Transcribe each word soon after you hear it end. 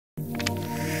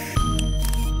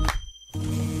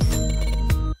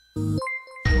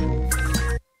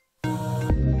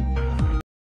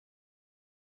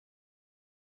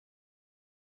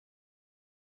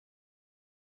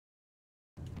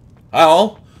Hi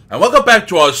all, and welcome back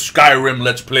to our Skyrim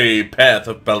Let's Play Path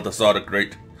of Balthazar the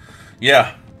Great.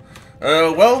 Yeah,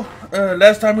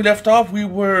 last time we left off we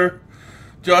were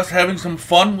just having some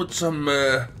fun with some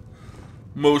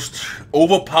most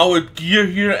overpowered gear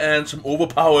here and some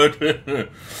overpowered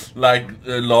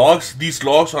logs. These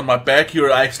logs on my back here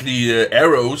are actually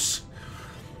arrows.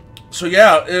 So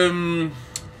yeah,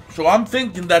 so I'm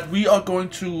thinking that we are going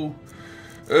to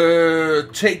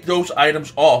take those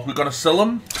items off. We're gonna sell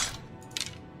them.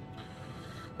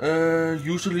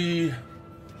 Usually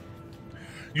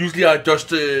I just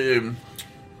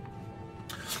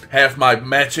have my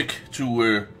magic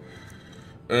to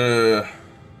do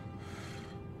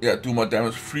my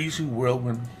damage. Freezing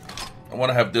whirlwind. I want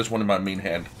to have this one in my main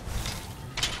hand.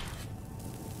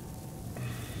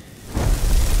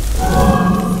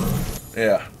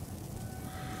 Yeah.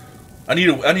 I need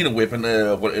a weapon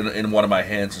in one of my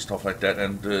hands and stuff like that,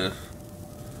 and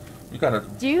you gotta.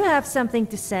 Do you have something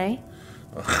to say?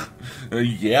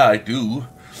 Yeah, I do.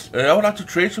 I would like to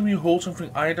trade from you, hold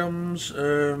something items.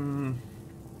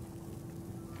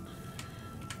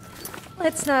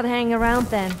 Let's not hang around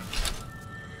then.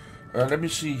 Let me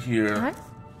see here. What?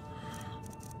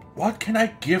 What can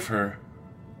I give her?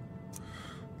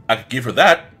 I could give her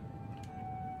that.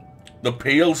 The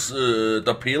pale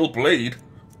blade.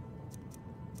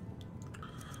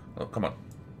 Oh, come on.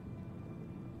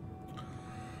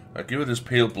 I give her this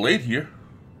pale blade here.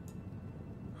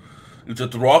 It's a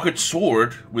rocket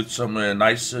sword with some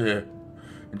nice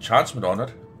enchantment on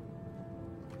it.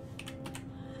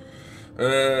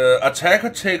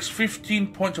 Attacker takes 15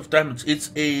 points of damage.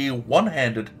 It's a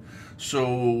one-handed,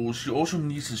 so she also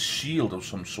needs a shield of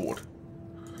some sort.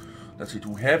 Let's see,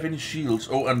 do we have any shields?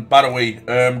 Oh, and by the way,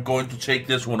 I'm going to take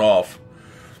this one off.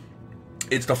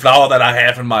 It's the flower that I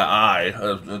have in my eye.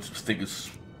 I think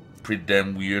it's pretty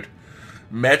damn weird.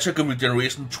 Magical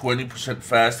regeneration 20%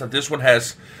 faster. This one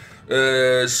has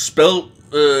spell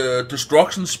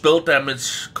destruction, spell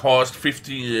damage cost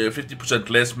 50%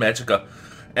 less magicka,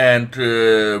 and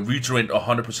regenerate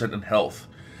 100% in health.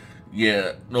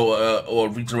 Yeah, no, or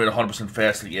regenerate 100%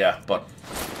 faster. Yeah, but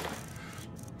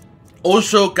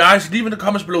also, guys, leave in the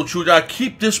comments below. Should I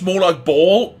keep this more like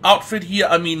ball outfit here?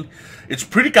 I mean, it's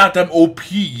pretty goddamn OP.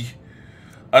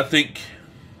 I think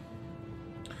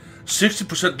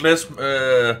 60% less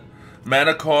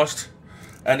mana cost.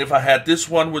 And if I had this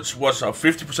one, which was a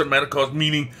 50% mana cost,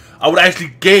 meaning I would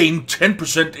actually gain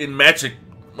 10% in magic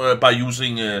by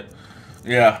using,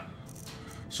 yeah.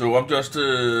 So I'm just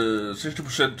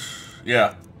 60%,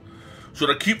 yeah. Should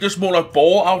I keep this more like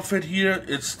ball outfit here?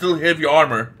 It's still heavy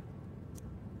armor.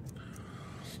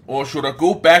 Or should I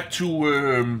go back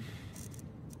to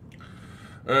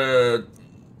the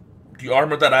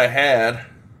armor that I had?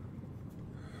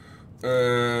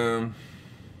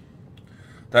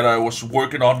 That I was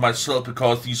working on myself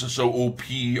because these are so OP.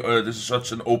 This is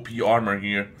such an OP armor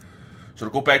here. So to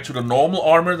go back to the normal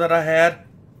armor that I had.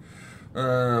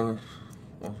 Yeah,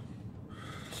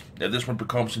 this one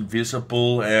becomes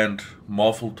invisible and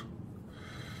muffled.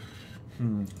 You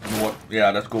know what?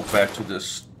 Yeah, let's go back to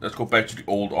this. Let's go back to the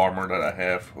old armor that I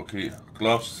have. Okay,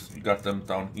 gloves. You got them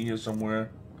down here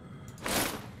somewhere.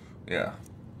 Yeah.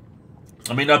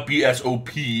 I may not be as OP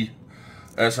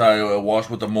as I was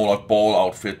with the more like ball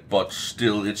outfit, but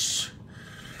still it's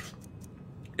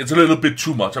a little bit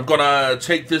too much. I'm gonna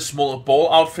take this small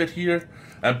ball outfit here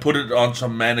and put it on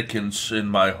some mannequins in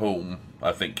my home,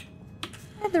 I think.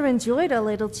 Rather enjoyed our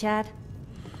little chat.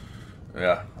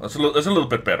 Yeah, that's a little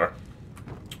bit better.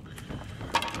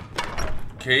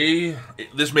 Okay,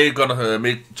 this may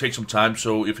take some time,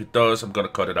 so if it does, I'm gonna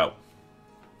cut it out.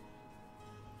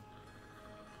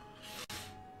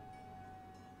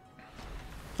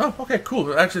 Oh, okay,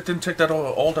 cool. Actually, it didn't take that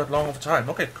all that long of a time.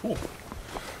 Okay, cool.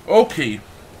 Okay.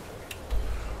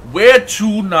 Where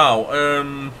to now?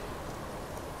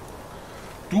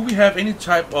 Do we have any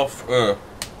type of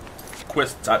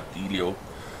quest type dealio?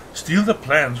 Steal the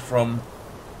plans from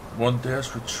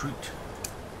Ronder's retreat.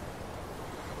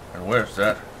 And where's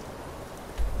that?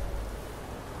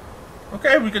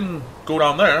 Okay, we can go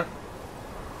down there.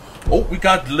 Oh, we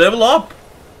got level up.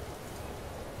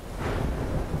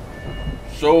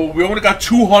 So we only got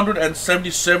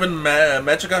 277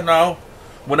 magicka now.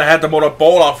 When I had the motor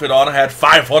ball outfit on, I had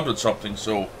 500 something.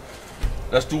 So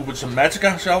let's do with some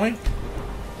magicka, shall we?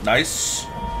 Nice.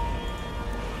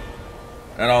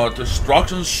 And our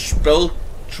destruction spell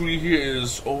tree here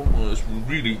is almost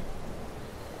really.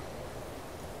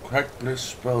 Cracked bliss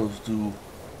spells do.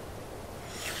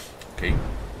 Okay.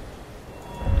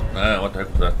 What the heck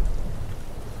was that?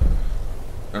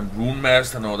 And rune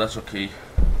master, no, that's okay.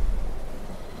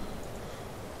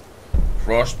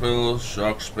 Frost spell,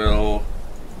 shock spell,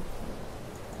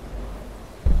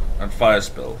 and fire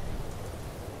spell.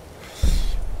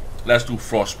 Let's do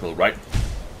frost spell, right?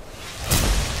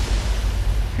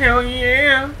 Hell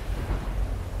yeah!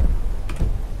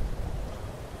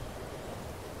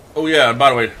 Oh yeah, and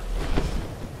by the way,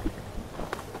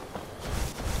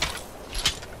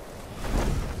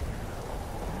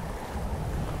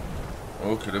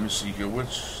 okay, let me see here.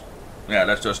 Which? Yeah,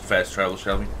 let's just fast travel,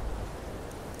 shall we?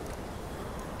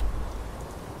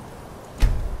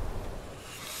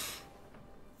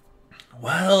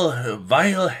 Well,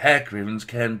 vile hag ravens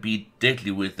can be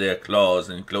deadly with their claws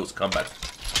in close combat.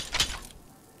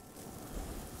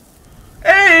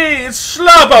 Hey, it's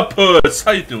Slobberpuss!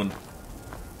 How you doing?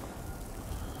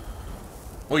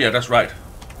 Oh yeah, that's right.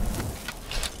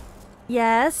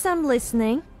 Yes, I'm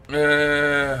listening.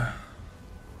 I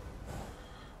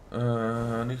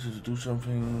need to do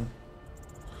something.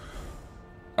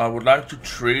 I would like to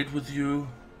trade with you.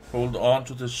 Hold on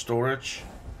to this storage.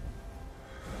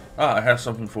 Ah, I have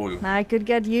something for you. I could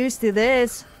get used to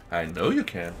this. I know you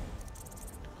can.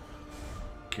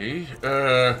 Okay,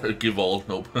 give all.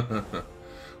 Nope.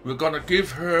 We're gonna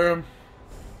give her...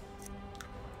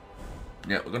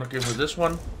 Yeah, we're gonna give her this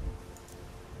one.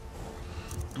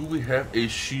 Do we have a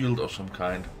shield of some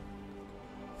kind?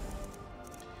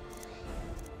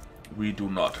 We do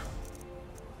not.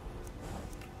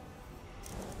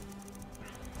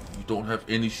 We don't have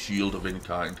any shield of any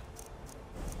kind.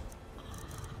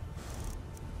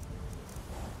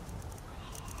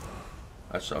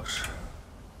 That sucks.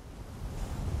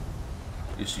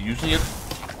 Is she using it?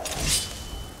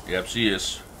 Yep, she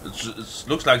is. It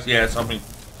looks like she has something.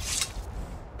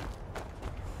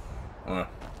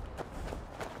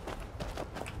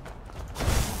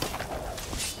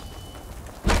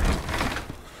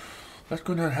 Let's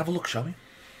go now and have a look, shall we?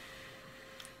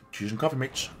 Cheese and coffee,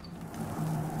 mates.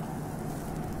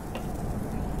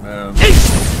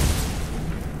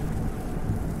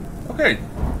 Okay.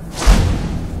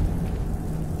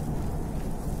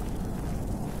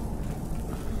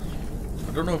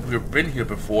 I don't know if we've been here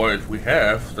before. If we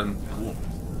have, then cool.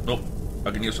 Nope.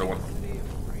 I can hear someone.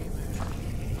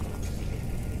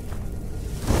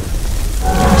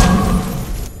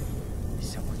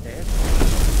 Is someone there?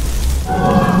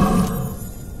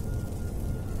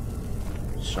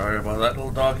 Sorry about that,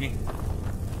 little doggy.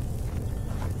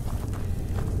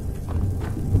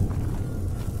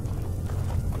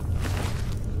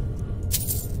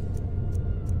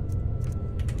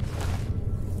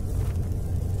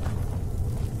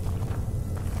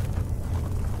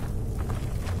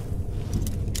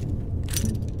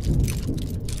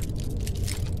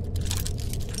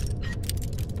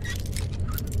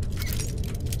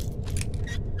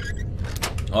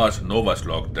 Oh, it's a Nova's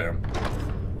log there.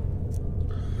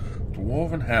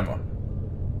 Dwarven hammer.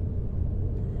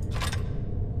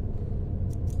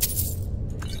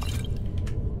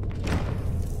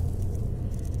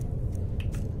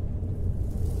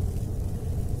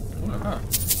 I'm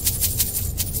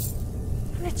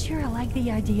not sure I like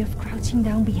the idea of crouching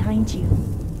down behind you.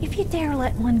 If you dare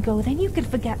let one go, then you could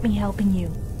forget me helping you.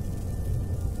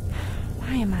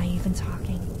 Why am I even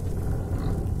talking?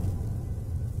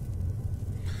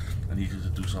 I need you to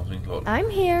do something, Claude. I'm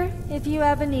here, if you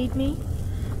ever need me.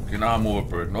 Okay, now I'm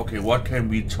overburdened. Okay, what can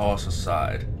we toss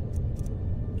aside?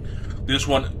 This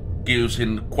one gives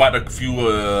him quite a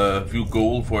few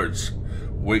gold for its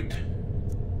weight.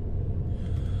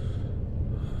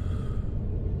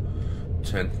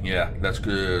 10. Yeah, let's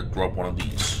drop one of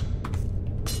these.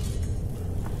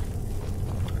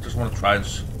 I just want to try and...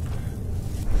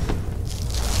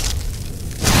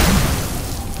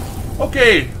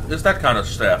 Okay, it's that kind of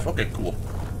staff. Okay, cool.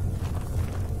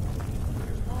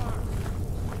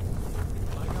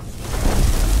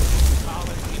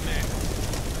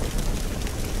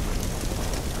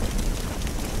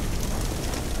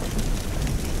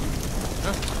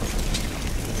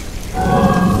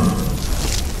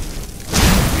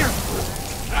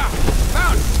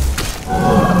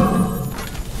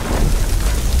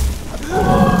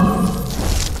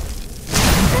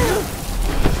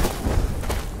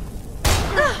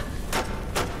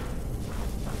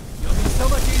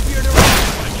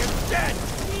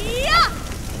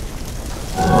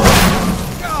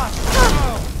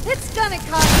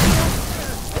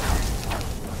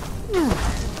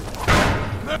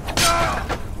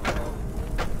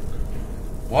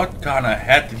 What kind of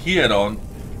hat did he had on?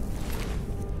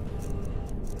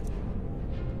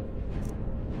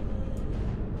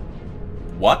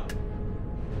 What?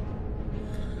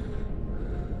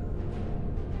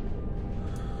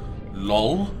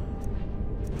 LOL?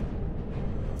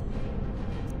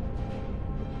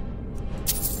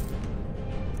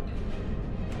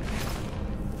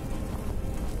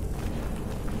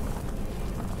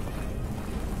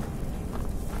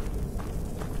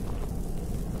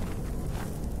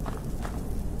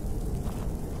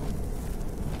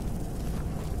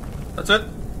 That's it?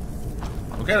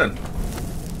 Okay then.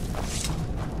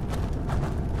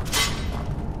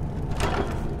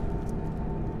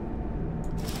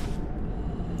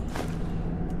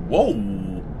 Whoa.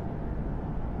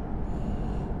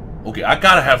 Okay, I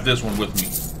gotta have this one with me.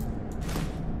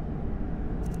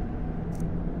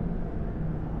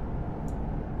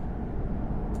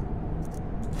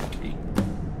 Okay.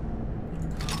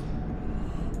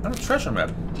 And a treasure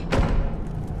map.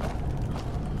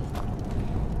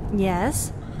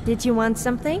 Yes? Did you want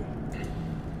something?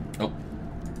 Oh.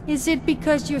 Is it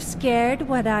because you're scared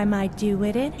what I might do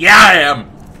with it? Yeah, I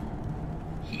am!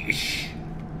 Yeesh.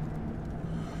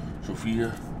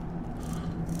 Sophia.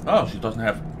 Oh, she doesn't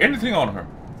have anything on her.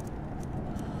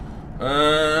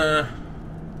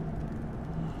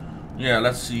 Yeah,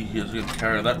 let's see here. She can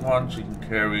carry that one. She can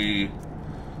carry...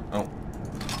 Oh.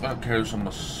 I'll carry some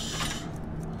of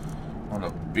the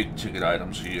big ticket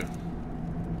items here.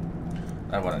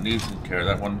 That one I need. She can carry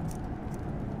that one.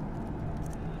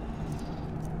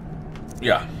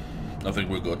 Yeah. I think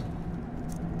we're good.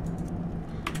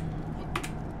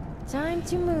 Time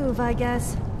to move, I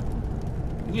guess.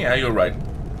 Yeah, you're right.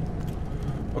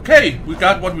 Okay, we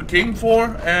got what we came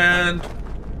for, and...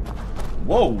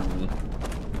 Whoa.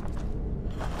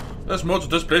 There's more to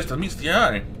this place than meets the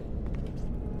eye.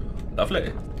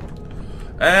 Lovely.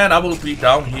 And I will be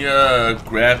down here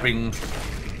grabbing...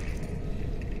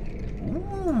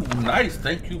 Ooh, nice,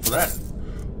 thank you for that.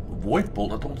 Void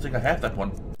Bolt, I don't think I have that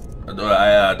one.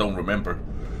 I don't remember.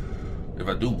 If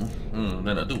I do,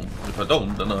 then I do. If I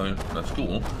don't, then that's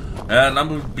cool. And I'm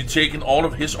going to be taking all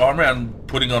of his armor and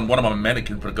putting on one of my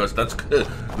mannequins because that's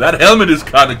that helmet is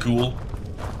kind of cool.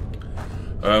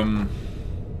 Oh.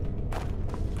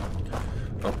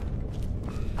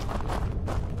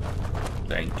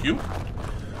 Thank you.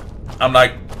 I'm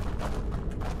like,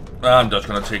 I'm just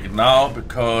going to take it now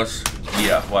because,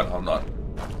 yeah, why not?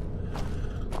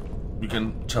 We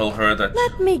can tell her that...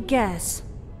 Let me guess.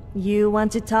 You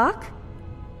want to talk?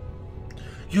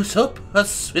 You're so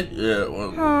persuasive.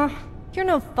 You're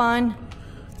no fun.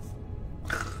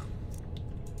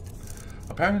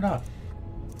 Apparently not.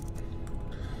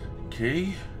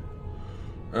 Okay.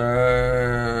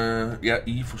 Yeah,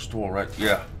 E for store, right?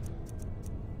 Yeah.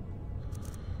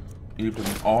 Even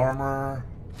armor.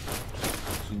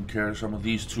 So you can carry some of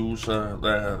these tools. There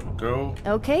we go.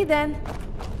 Okay then.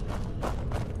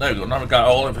 There we go. Now we got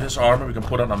all of his armor. We can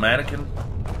put on a mannequin.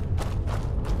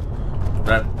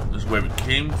 That is where we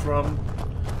came from.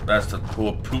 That's the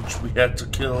poor pooch we had to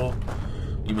kill.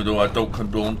 Even though I don't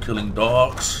condone killing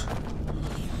dogs.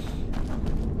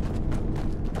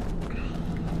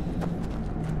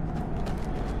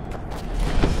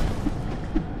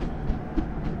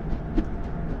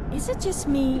 Is it just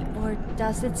me, or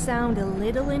does it sound a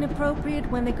little inappropriate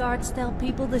when the guards tell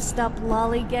people to stop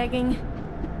lollygagging?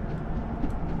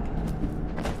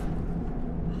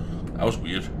 That was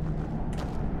weird.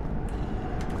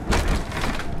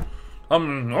 All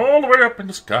the way up in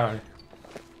the sky.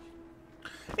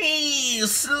 Hey,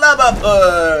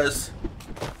 Slubberpuss!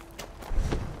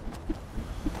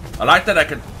 I like that I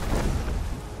can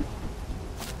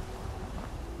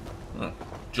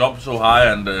jump so high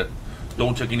and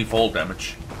don't take any fall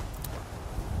damage.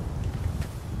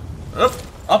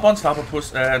 Up on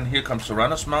Slubberpuss, and here comes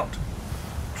Tyrannosmount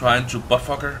trying to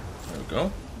buttfuck her. There we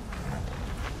go.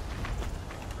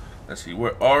 Let's see,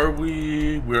 where are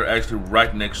we? We're actually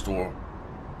right next door.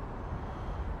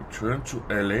 Return to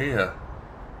Alea.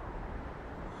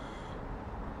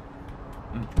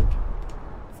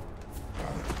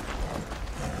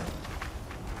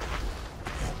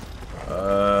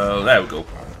 There we go.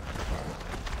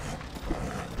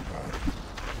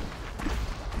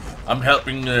 I'm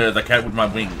helping the cat with my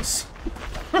wings.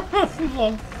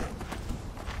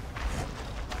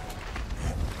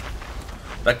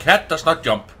 The cat does not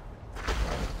jump.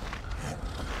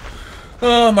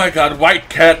 Oh my god, white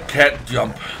cat can't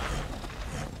jump.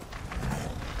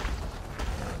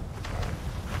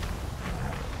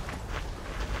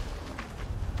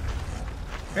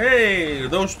 Hey,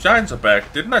 those giants are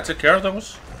back. Didn't I take care of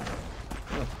those?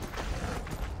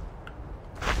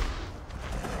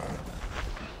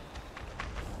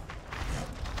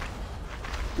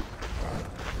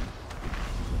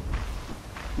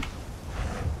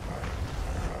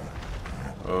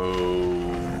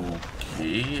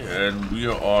 Okay, and we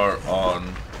are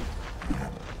on...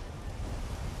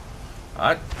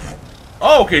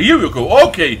 Oh, okay, here we go.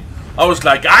 Okay, I was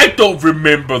like, I don't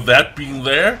remember that being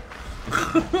there.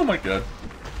 Oh my god.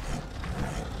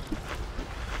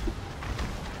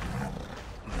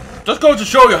 Just going to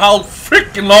show you how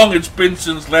freaking long it's been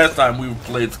since last time we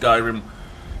played Skyrim.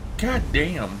 God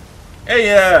damn.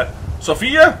 Hey,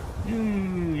 Sophia?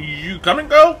 You coming,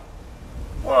 girl?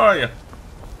 Where are you?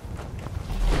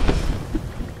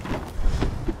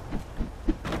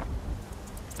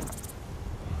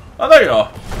 Oh, there you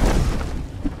are.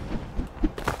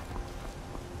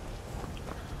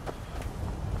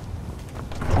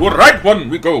 To the right one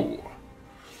we go.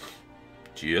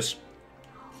 Cheers.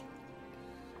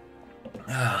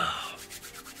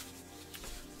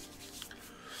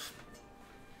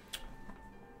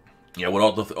 Yeah,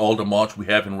 with all the mods we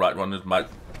have in right one, it might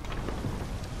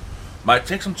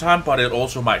take some time, but it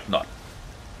also might not.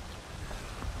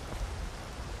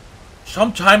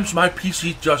 Sometimes my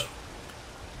PC just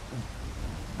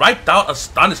right down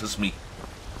astonishes me.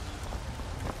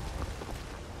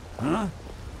 Huh?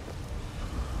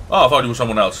 Oh, I thought it was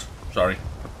someone else. Sorry.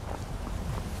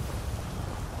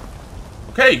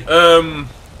 Okay,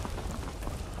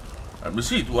 let me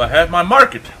see. Do I have my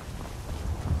market?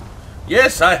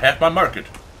 Yes, I have my market.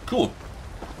 Cool.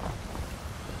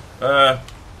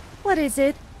 What is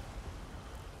it?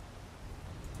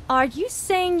 Are you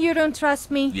saying you don't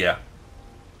trust me? Yeah.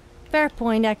 Fair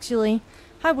point, actually.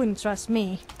 I wouldn't trust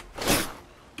me.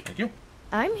 Thank you.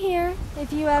 I'm here,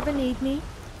 if you ever need me.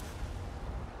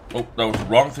 Oh, that was the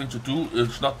wrong thing to do.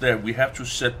 It's not there. We have to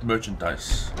set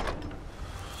merchandise.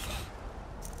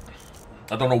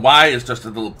 I don't know why. It's just a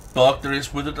little bug there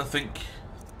is with it, I think.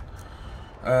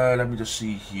 Let me just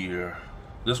see here.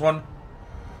 This one.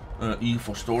 E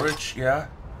for storage, yeah.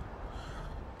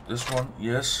 This one,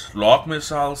 yes. Log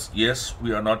missiles, yes.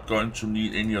 We are not going to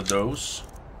need any of those.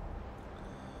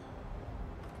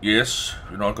 Yes,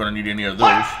 we're not going to need any of those.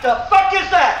 What the fuck is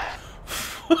that?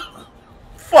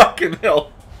 Fucking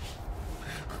hell.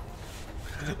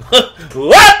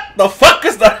 What the fuck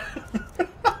is that?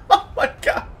 Oh my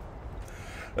god.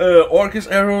 Orcus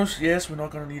arrows, yes, we're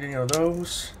not going to need any of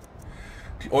those.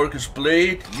 The Orcus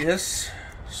blade, yes.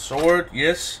 Sword,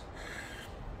 yes.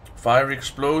 Fire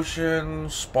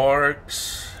explosion,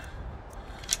 sparks.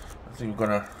 I think we're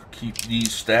gonna keep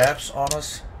these staffs on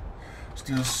us.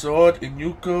 Steel sword, in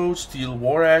you go. Steel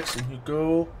war axe, in you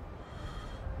go.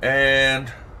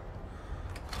 And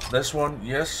this one,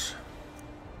 yes.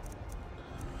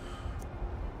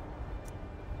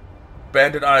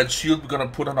 Bandit iron shield, we're gonna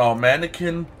put on our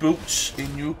mannequin. Boots,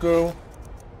 in you go.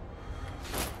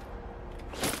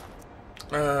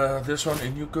 This one,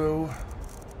 in you go.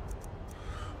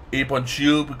 Aitport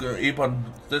shield,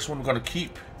 this one we're gonna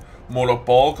keep. Moloch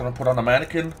ball, gonna put on a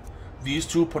mannequin. These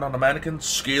two, put on a mannequin.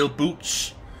 Scale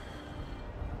boots,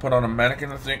 put on a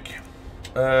mannequin, I think.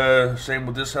 Same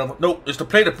with this helmet. No, it's the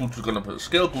plated boots we're gonna put.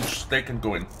 Scale boots, they can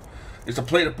go in. It's the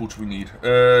plated boots we need.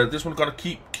 This one we're gonna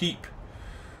keep.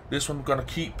 This one we're gonna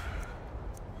keep.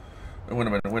 Wait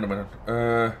a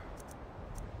minute.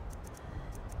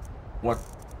 What?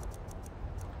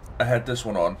 I had this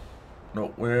one on.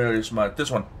 No, where is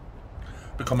this one?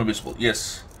 Become invisible,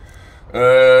 yes.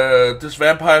 This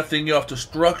vampire thingy of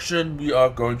destruction, we are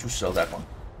going to sell that one.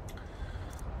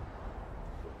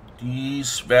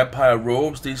 These vampire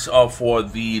robes, these are for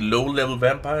the low-level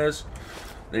vampires.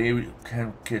 They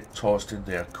can get tossed in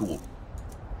there, cool.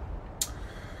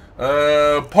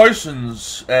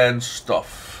 Poisons and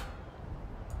stuff.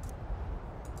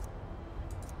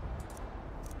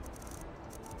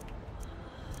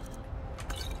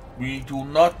 We do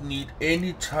not need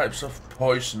any types of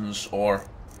poisons or...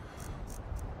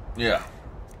 Yeah.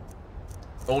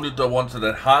 Only the ones that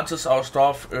enhances our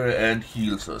stuff and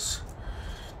heals us.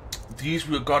 These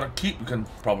we're gonna keep. We can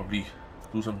probably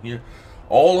do some here.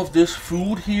 All of this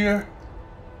food here.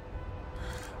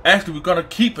 Actually, we're gonna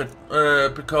keep it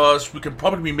because we can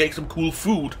probably make some cool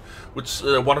food. Which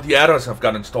one of the add-ons have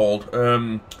got installed.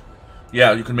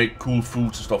 Yeah, you can make cool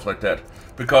foods and stuff like that.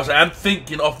 Because I'm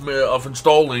thinking of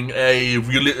installing a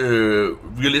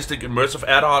realistic immersive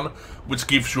add-on which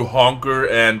gives you hunger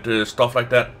and stuff like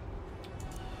that.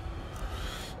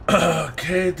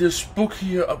 Okay, this book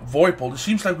here, Void Bolt, it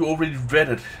seems like we already read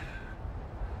it.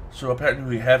 So apparently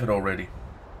we have it already.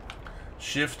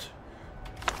 Shift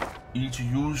E to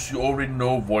use, you already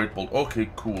know Void Bolt. Okay,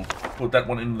 cool. Put that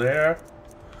one in there.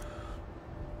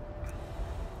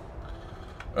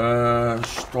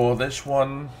 Store this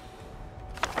one.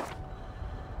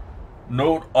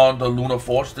 Note on the Lunar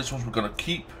Force, this one we're gonna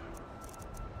keep.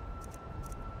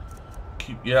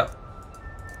 Yeah.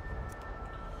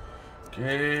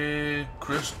 Okay,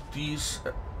 Chris, these.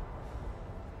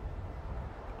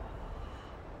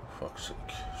 Fuck's sake.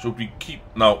 So we keep.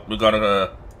 Now we're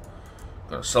gonna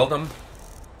sell them.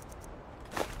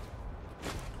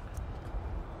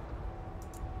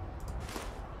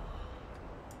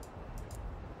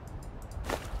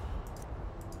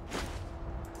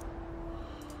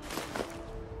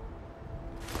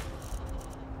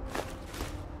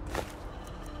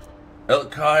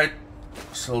 Elkite,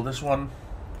 sell this one.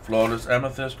 Flawless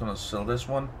Amethyst, gonna sell this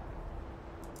one.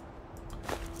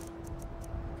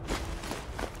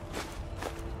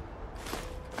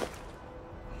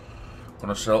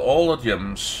 Gonna sell all the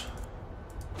gems.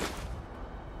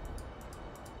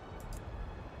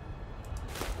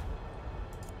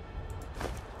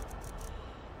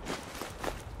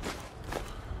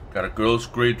 Got a girl's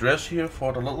grey dress here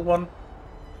for the little one.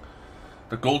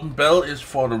 The golden bell is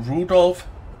for the Rudolph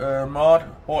mod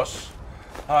horse.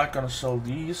 I'm gonna sell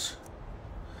these.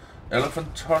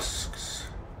 Elephant tusks.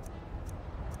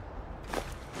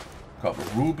 Couple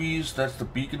of rubies. That's the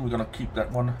beacon. We're gonna keep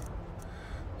that one.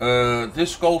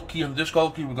 This gold key and this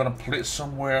gold key we're gonna place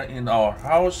somewhere in our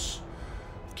house.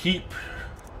 Keep,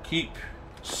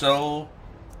 sell.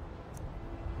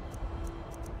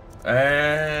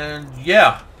 And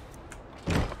yeah.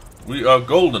 We are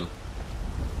golden.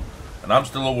 And I'm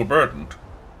still overburdened.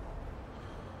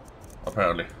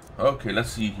 Apparently. Okay, let's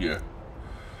see here.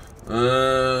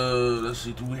 Let's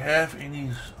see. Do we have any?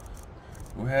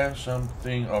 Do we have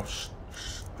something of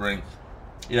strength?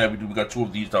 Yeah, we do. We got 2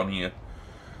 of these down here.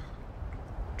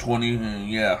 20.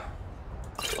 Yeah.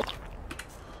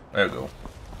 There we go.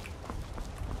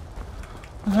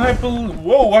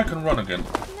 Whoa! I can run again.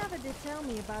 You never did tell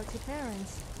me about your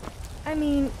parents. I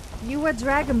mean, you were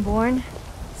dragonborn.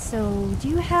 So, do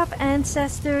you have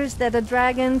ancestors that are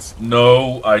dragons?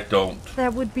 No, I don't.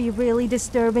 That would be really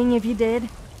disturbing if you did.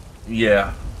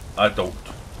 Yeah, I don't.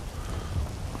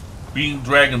 Being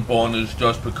dragonborn is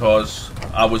just because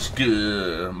I was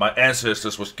my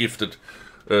ancestors was gifted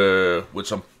with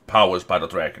some powers by the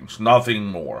dragons. Nothing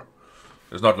more.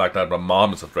 It's not like that my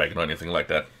mom is a dragon or anything like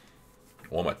that.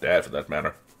 Or my dad, for that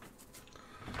matter.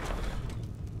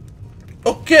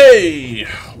 Okay,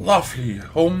 lovely.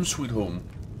 Home sweet home.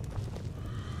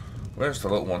 Where's the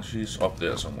little one? She's up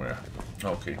there somewhere.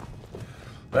 Okay.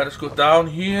 Let us go down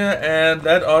here and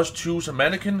let us choose a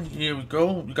mannequin. Here we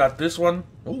go. We got this one.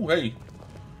 Oh, hey.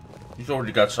 He's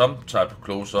already got some type of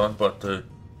clothes on, but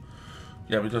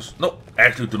yeah, we just... No,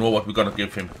 actually don't know what we're gonna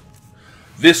give him.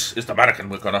 This is the mannequin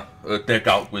we're gonna deck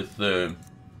out with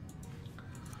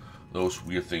those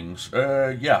weird things.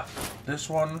 Yeah. This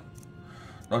one.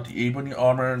 Not the ebony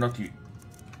armor, not the...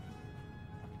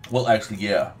 Well, actually,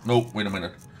 yeah. No, wait a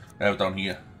minute. I have it down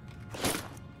here.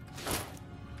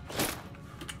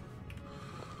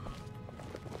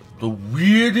 The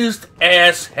weirdest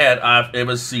ass hat I've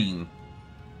ever seen.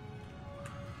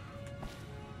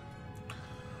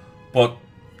 But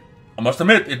I must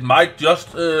admit, it might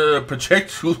just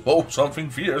protect you from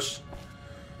something fierce.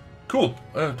 Cool.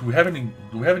 Do we have any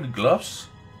gloves?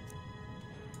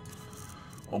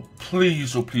 Oh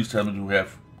please tell me we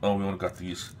have. Oh, we only got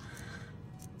these.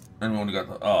 And we only got.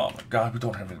 Oh my god, we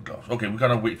don't have any gloves. Okay, we're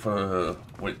gonna wait for.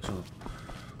 Wait till.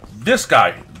 This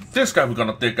guy we're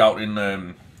gonna take out in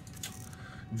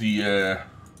the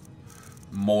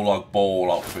Moloch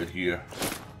Ball outfit here.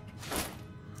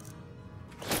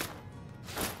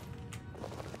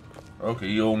 Okay,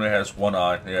 he only has one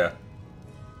eye, yeah.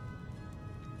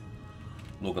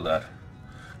 Look at that.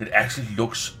 It actually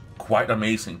looks quite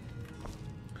amazing.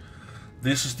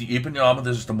 This is the ebony armor,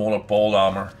 this is the Moloch Ball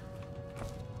armor.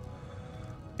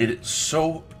 It is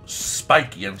so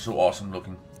spiky and so awesome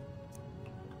looking.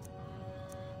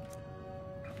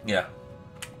 Yeah,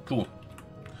 cool.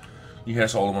 He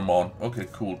has all of them on. Okay,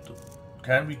 cool.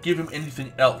 Can we give him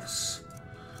anything else?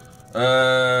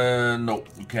 No,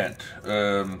 we can't.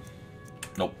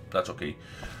 Nope, that's okay.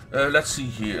 Let's see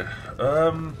here.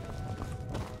 I'm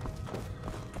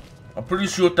pretty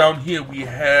sure down here we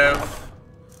have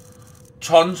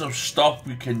tons of stuff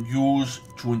we can use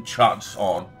to enchant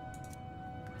on.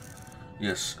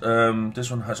 Yes, this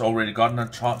one has already gotten an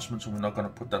enchantment, so we're not gonna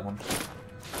put that one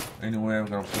anywhere. We're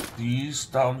gonna put these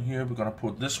down here. We're gonna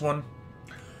put this one.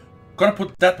 Gonna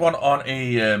put that one on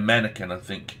a mannequin, I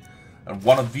think, and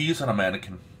one of these on a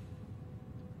mannequin.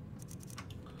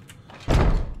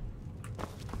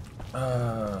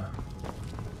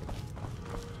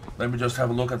 Let me just have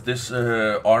a look at this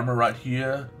armor right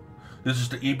here. This is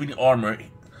the ebony armor.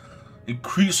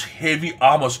 Increase heavy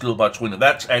armor skill by 20.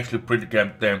 That's actually pretty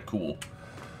damn cool.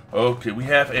 Okay, we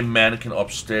have a mannequin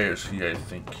upstairs here, I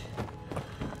think.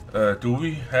 Do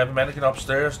we have a mannequin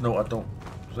upstairs? No, I don't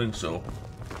think so.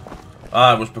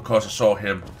 Ah, it was because I saw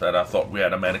him that I thought we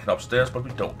had a mannequin upstairs, but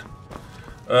we don't.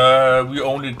 We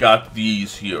only got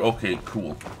these here. Okay,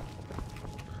 cool.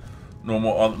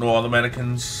 No other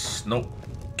mannequins. Nope.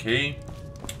 Okay.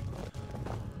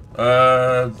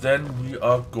 Then we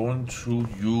are going to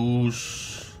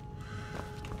use.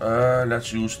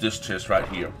 Let's use this chest right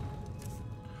here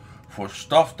for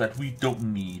stuff that we don't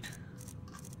need.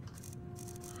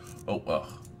 Oh,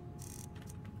 ugh.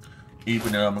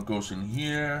 Ebony armor goes in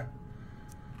here.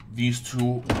 These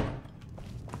two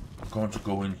are going to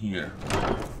go in here.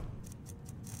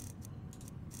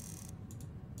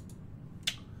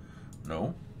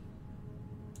 No.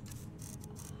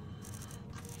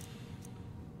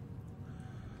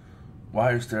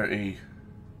 Why is there a...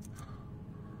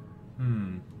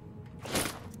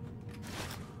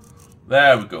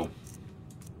 There we go.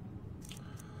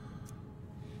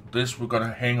 This we're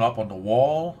gonna hang up on the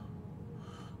wall.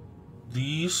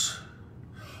 These...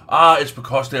 Ah, it's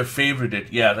because they're favorited.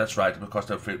 Yeah, that's right, because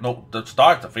they're favorite. No, the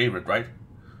star is the favorite, right?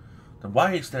 Then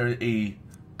why is there a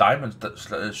diamond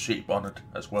shape on it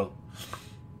as well?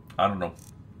 I don't know.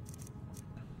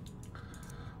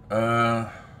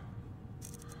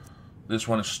 This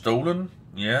one is stolen.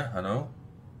 Yeah, I know.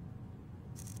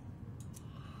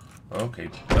 Okay.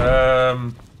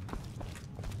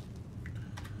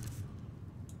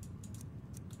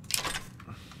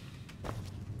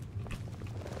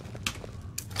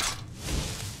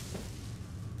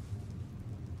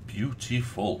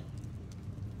 Beautiful.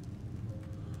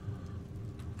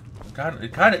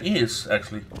 It kind of is,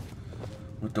 actually,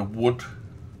 with the wood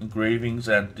engravings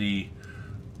and the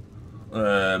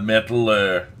metal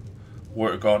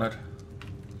work on it.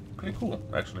 Pretty cool,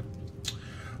 actually.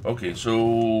 Okay,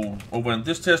 so over in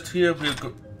this test here, we'll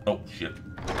go. Oh shit!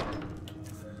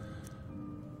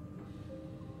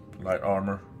 Light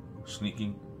armor,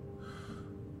 sneaking.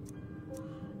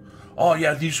 Oh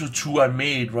yeah, these were two I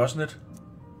made, wasn't it?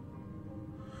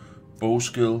 Bow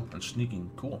skill and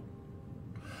sneaking, cool.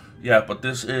 Yeah, but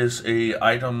this is a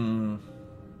item.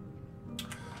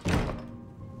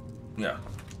 Yeah.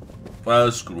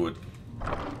 Well, screw it.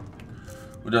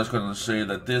 We're just gonna say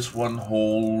that this one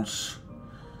holds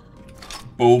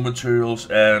bow materials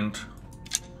and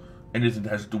anything that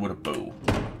has to do with a bow.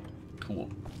 Cool.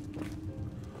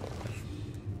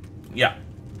 Yeah.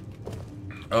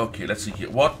 Okay, let's see here.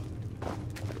 What?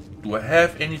 Do I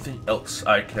have anything else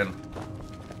I can...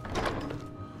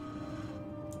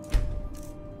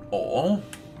 Oh.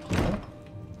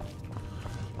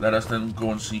 Let us then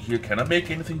go and see here. Can I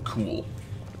make anything cool?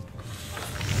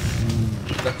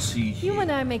 Let's see here. You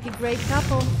and I make a great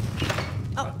couple.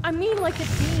 Oh, I mean like a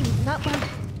team, not like...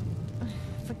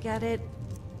 Forget it.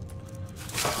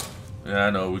 Yeah, I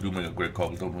know, we do make a great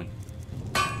couple, don't we?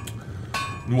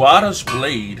 Nuada's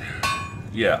blade.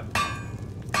 Yeah.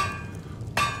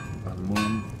 A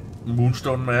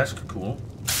moonstone mask, cool.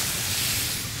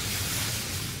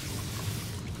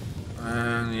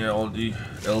 And yeah, all the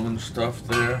elven stuff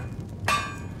there.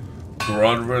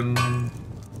 Brodrin,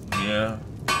 yeah.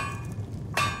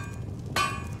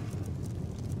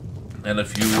 And a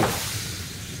few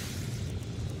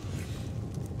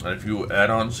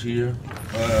add-ons here.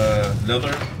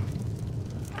 Leather.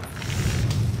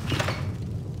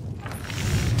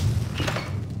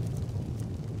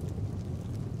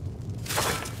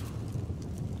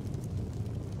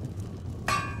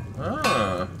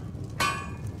 Ah.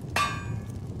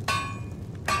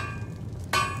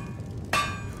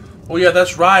 Oh yeah,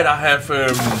 that's right. I have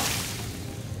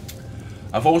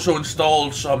I've also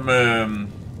installed some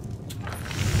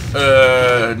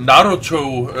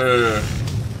Naruto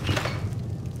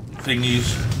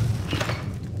thingies.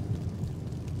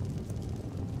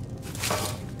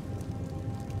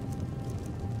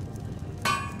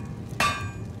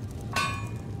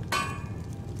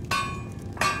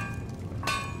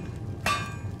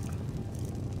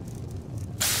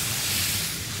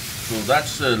 So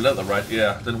that's leather, right?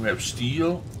 Yeah. Then we have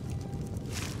steel,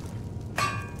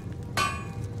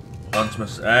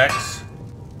 huntsman's axe.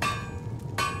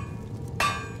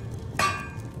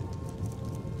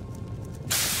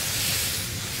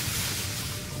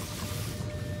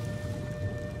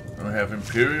 I have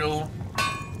Imperial.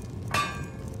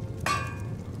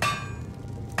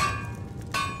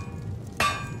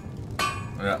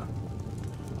 Yeah.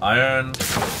 Iron.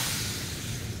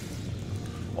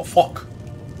 Oh fuck.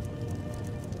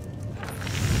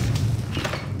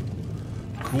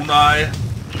 Kunai.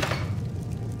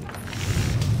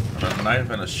 And a knife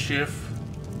and a shiv.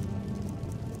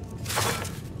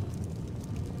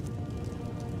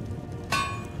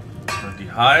 And the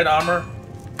hide armor.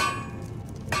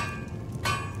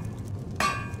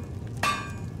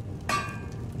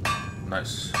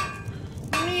 Nice.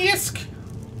 Misk.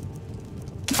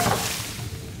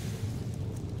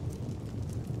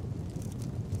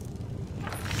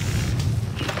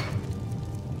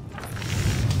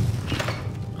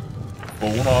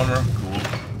 Bone armor, cool.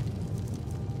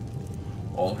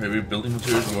 All heavy building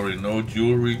materials, we already know.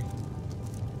 Jewelry.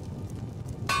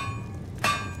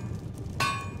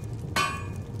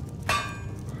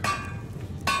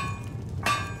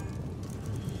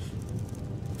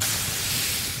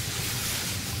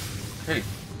 Okay.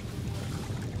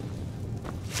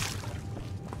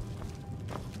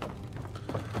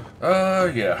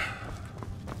 Yeah.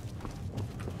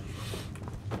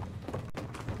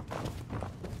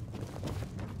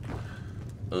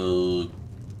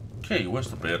 Okay, where's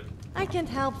the bed? I can't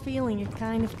help feeling a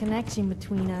kind of connection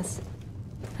between us.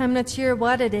 I'm not sure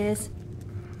what it is.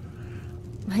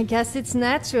 I guess it's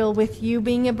natural with you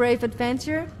being a brave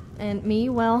adventurer, and me,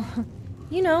 well,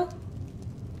 you know.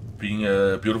 Being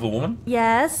a beautiful woman?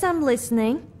 Yes, I'm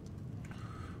listening.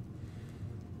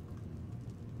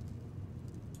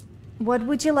 What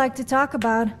would you like to talk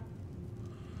about?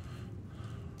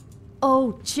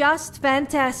 Oh, just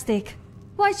fantastic.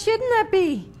 Why shouldn't that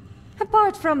be?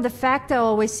 Apart from the fact I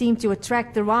always seem to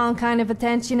attract the wrong kind of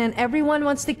attention and everyone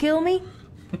wants to kill me.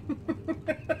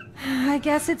 I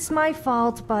guess it's my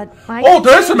fault, but I Oh,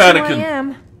 there's a who mannequin! I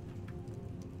am.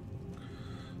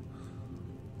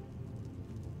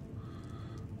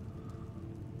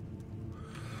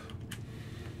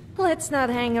 Let's not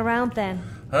hang around then.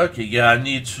 Okay, yeah, I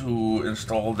need to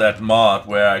install that mod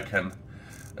where I can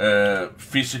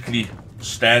physically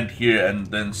stand here and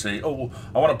then say, oh,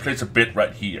 I want to place a bed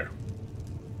right here.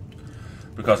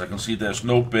 Because I can see there's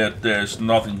no bed, there's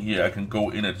nothing here, I can go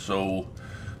in it. So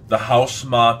the house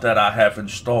mod that I have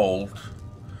installed,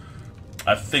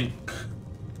 I think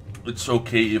it's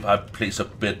okay if I place a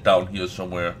bed down here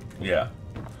somewhere. Yeah.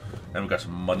 And we got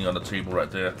some money on the table right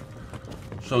there.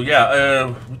 So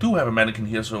yeah, we do have a mannequin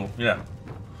here, so yeah.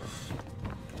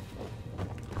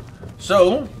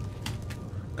 So,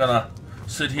 gonna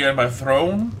sit here in my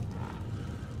throne,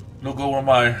 look over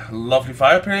my lovely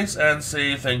fireplace and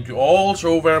say thank you all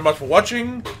so very much for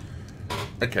watching,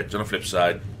 and catch you on the flip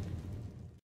side.